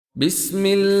بسم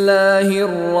الله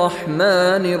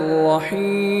الرحمن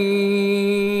الرحيم.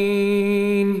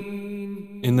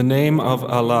 In the name of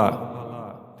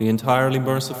Allah, the entirely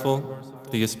merciful,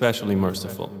 the especially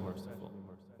merciful.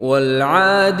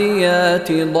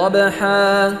 والعاديات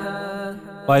ضبحا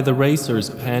By the racers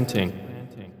panting,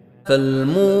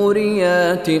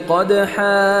 فالموريات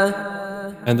قدحا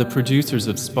and the producers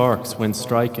of sparks when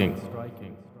striking,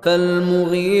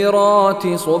 فالمغيرات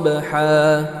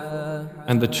صبحا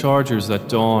and the chargers at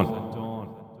dawn,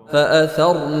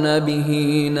 فأثرن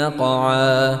به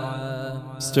نقعا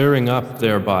stirring up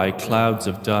thereby clouds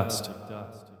of dust,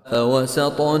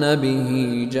 فوسطن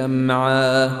به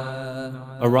جمعا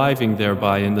arriving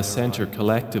thereby in the center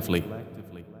collectively.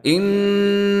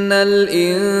 إن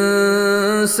الإنسان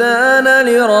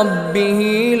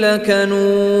لربه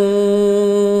لكنود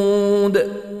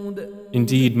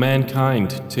Indeed,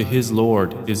 mankind to his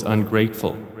Lord is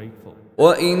ungrateful,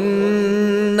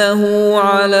 وإنه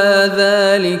على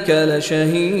ذلك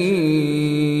لشهيد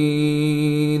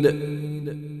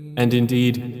and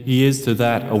indeed he is to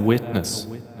that a witness,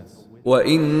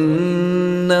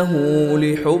 وإنه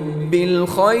لحب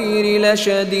الخير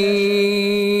لشديد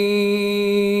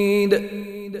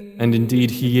and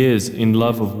indeed he is in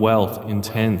love of wealth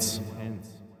intense.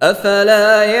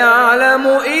 أفلا يعلم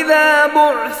إذا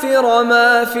بعثر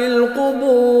ما في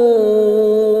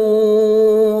القبور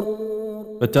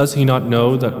But does he not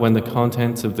know that when the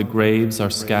contents of the graves are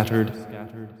scattered,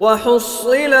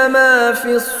 وحصل ما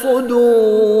في الصدور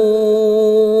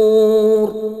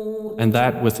and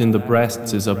that within the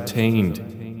breasts is obtained,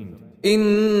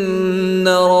 إن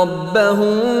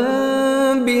ربهم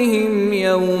بهم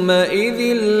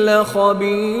يومئذ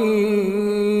لخبير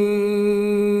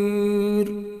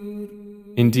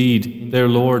indeed their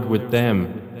Lord with them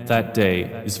that day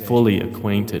is fully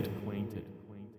acquainted.